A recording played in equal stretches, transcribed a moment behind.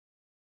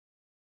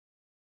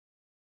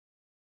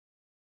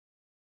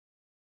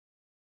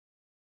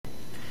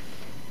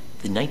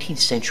The 19th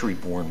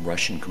century-born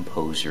Russian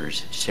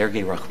composers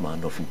Sergei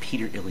Rachmaninoff and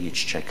Peter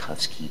Ilyich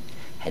Tchaikovsky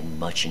had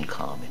much in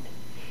common.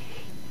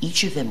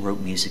 Each of them wrote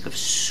music of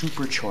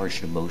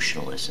supercharged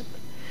emotionalism,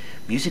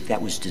 music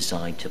that was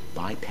designed to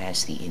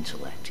bypass the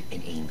intellect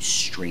and aim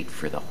straight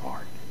for the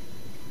heart.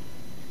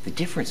 The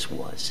difference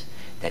was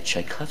that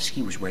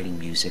Tchaikovsky was writing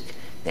music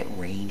that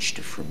ranged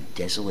from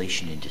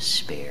desolation and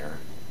despair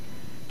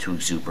to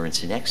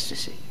exuberance and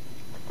ecstasy,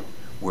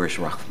 whereas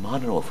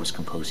Rachmaninoff was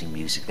composing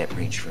music that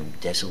ranged from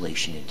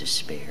desolation and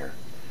despair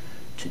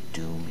to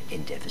doom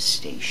and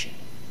devastation.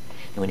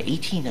 Now, in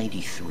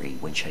 1893,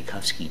 when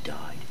Tchaikovsky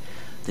died,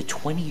 the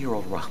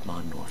 20-year-old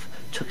Rachmaninoff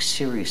took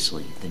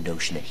seriously the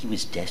notion that he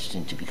was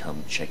destined to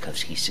become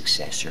Tchaikovsky's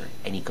successor,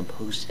 and he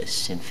composed a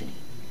symphony.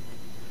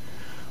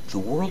 The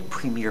world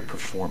premiere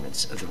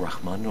performance of the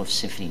Rachmaninoff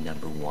Symphony No.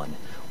 1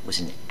 was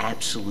an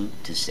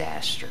absolute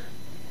disaster.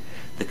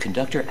 The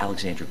conductor,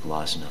 Alexander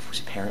Glazunov, was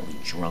apparently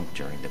drunk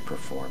during the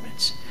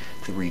performance.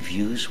 The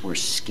reviews were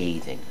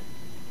scathing.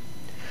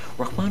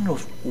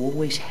 Rachmaninoff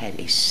always had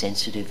a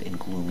sensitive and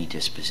gloomy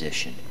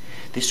disposition.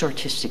 This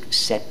artistic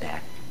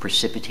setback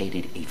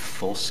precipitated a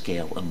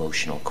full-scale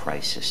emotional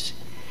crisis.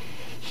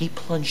 He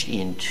plunged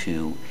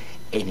into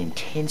an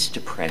intense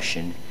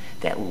depression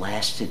that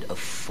lasted a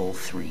full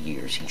 3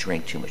 years. He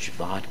drank too much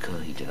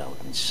vodka, he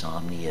developed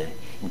insomnia,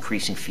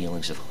 increasing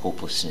feelings of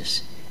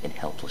hopelessness and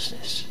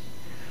helplessness.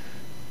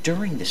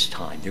 During this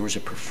time, there was a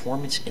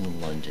performance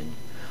in London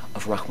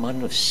of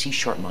Rachmaninoff's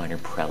C-sharp minor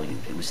prelude.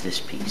 It was this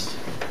piece.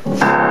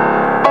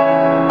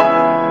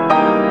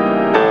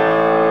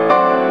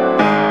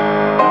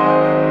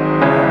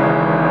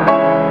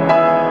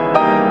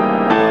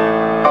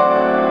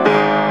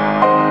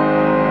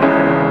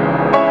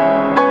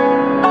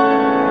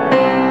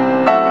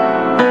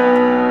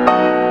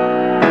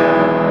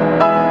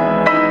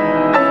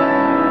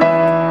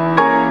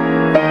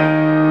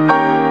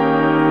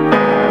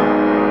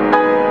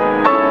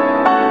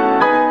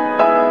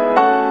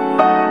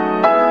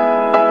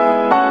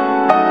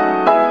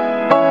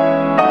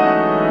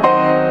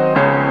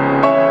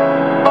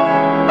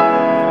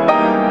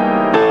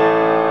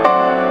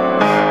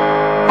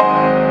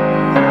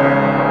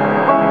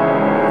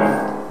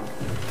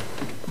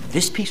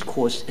 This piece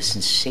caused a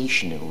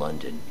sensation in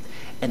London,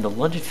 and the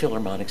London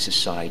Philharmonic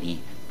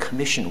Society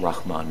commissioned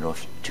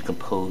Rachmaninoff to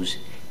compose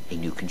a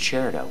new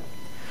concerto.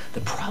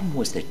 The problem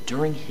was that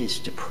during his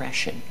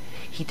depression,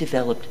 he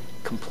developed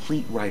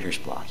complete writer's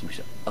block. He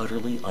was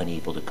utterly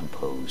unable to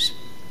compose.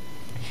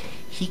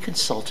 He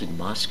consulted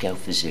Moscow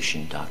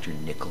physician Dr.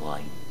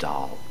 Nikolai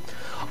Dahl,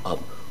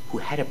 who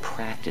had a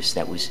practice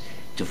that was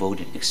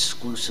devoted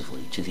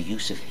exclusively to the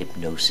use of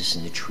hypnosis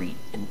in the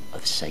treatment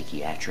of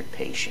psychiatric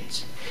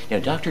patients. Now,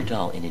 Dr.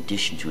 Dahl, in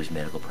addition to his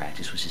medical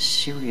practice, was a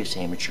serious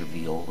amateur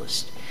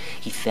violist.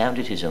 He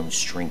founded his own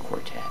string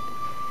quartet.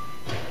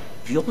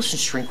 Violists and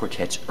string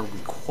quartets are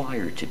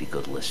required to be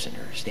good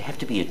listeners. They have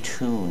to be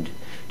attuned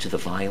to the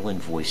violin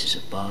voices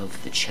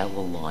above, the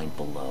cello line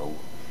below,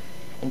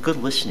 and good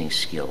listening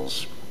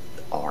skills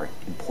are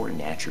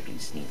important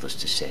attributes, needless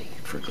to say,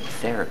 for good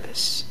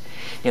therapists.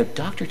 Now,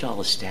 Dr. Dahl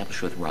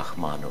established with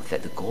Rachmaninoff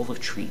that the goal of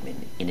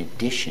treatment, in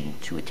addition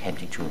to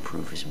attempting to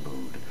improve his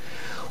mood,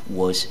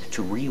 was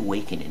to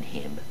reawaken in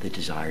him the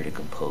desire to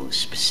compose,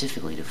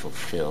 specifically to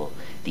fulfill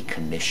the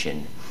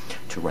commission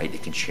to write the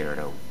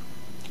concerto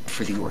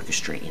for the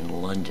orchestra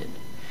in London.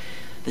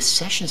 The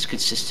sessions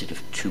consisted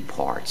of two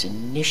parts.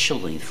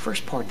 Initially, the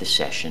first part of the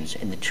sessions,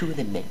 and the two of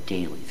them met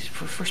daily.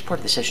 The first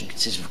part of the session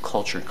consisted of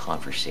cultured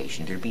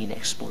conversation. There'd be an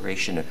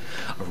exploration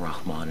of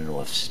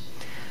Rachmaninoff's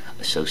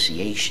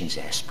associations,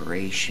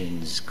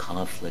 aspirations,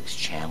 conflicts,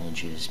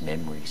 challenges,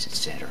 memories,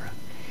 etc.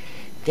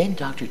 Then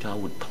Dr. Dahl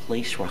would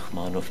place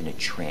Rachmaninoff in a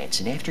trance,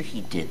 and after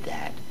he did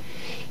that,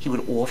 he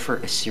would offer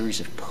a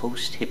series of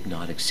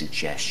post-hypnotic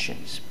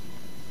suggestions.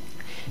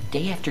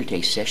 Day after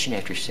day, session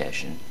after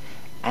session,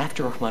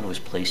 after Rachmaninoff was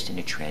placed in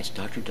a trance,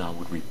 Dr. Dahl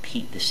would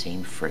repeat the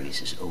same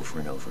phrases over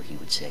and over. He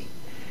would say,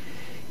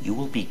 "You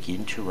will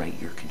begin to write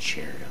your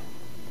concerto.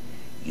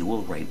 You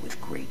will write with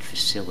great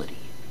facility.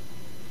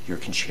 Your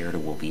concerto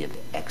will be of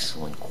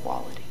excellent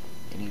quality."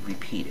 And he'd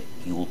repeat it.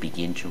 "You will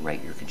begin to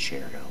write your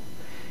concerto.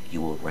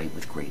 You will write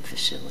with great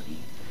facility.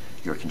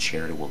 Your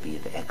concerto will be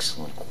of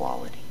excellent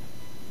quality."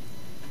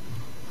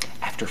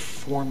 After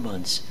 4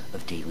 months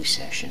of daily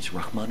sessions,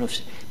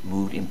 Rachmaninoff's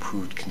mood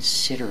improved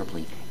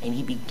considerably, and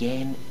he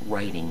began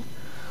writing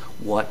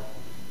what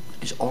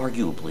is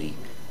arguably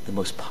the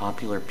most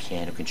popular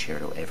piano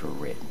concerto ever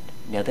written.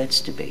 Now, that's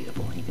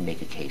debatable. You can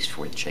make a case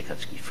for the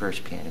Tchaikovsky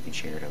First Piano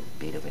Concerto,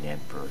 Beethoven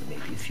Emperor,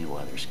 maybe a few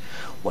others.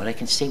 What I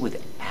can say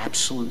with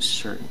absolute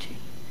certainty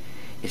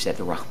is that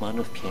the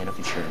Rachmaninoff Piano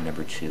Concerto No.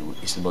 2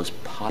 is the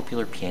most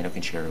popular piano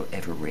concerto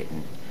ever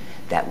written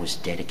that was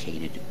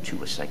dedicated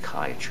to a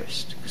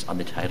psychiatrist. Because on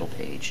the title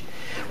page,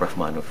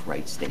 Rachmaninoff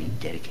writes that he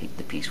dedicated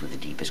the piece with the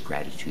deepest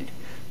gratitude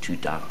to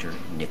Dr.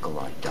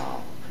 Nikolai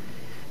Dahl.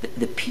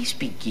 The piece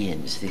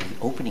begins, the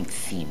opening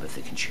theme of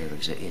the concerto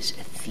is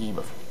a theme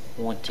of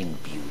haunting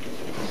beauty.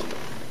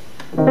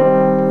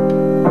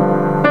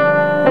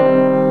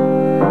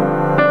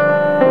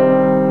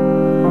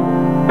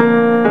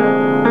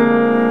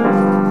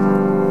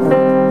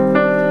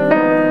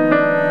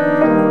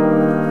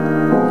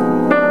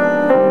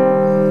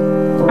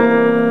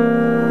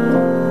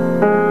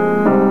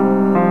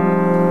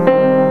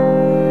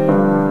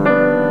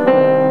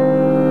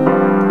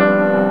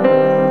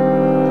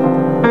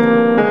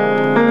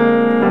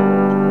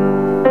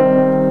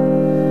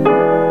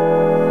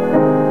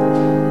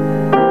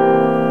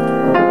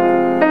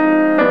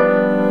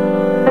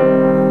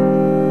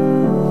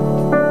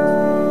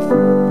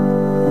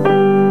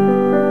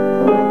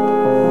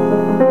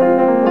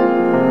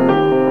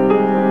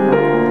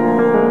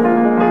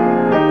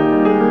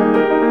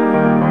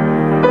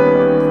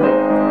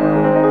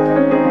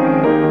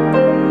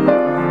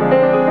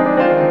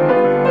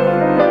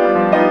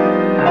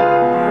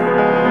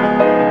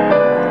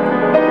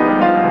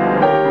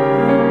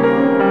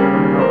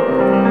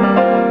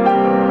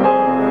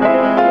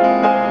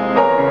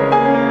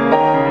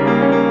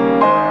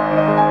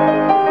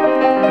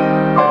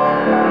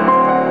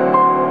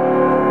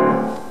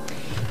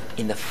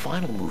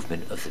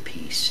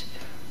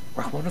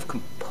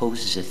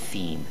 composes a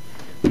theme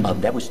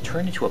that was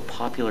turned into a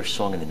popular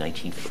song in the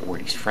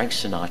 1940s. Frank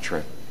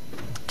Sinatra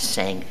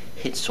sang a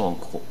hit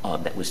song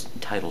that was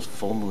entitled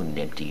Full Moon and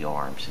Empty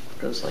Arms. It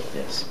goes like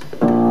this.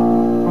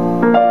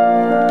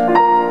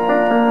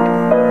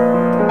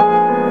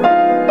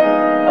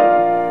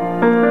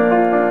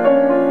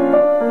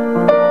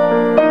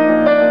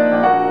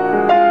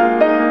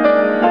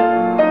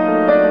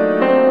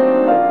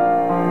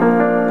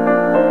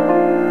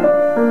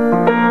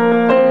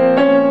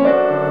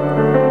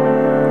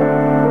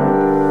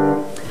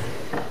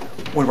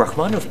 When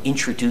Rachmaninoff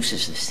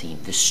introduces this theme,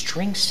 the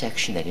string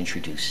section that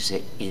introduces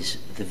it is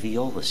the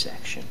viola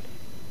section.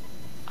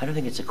 I don't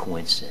think it's a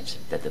coincidence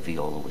that the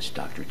viola was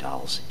Dr.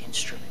 Dahl's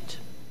instrument.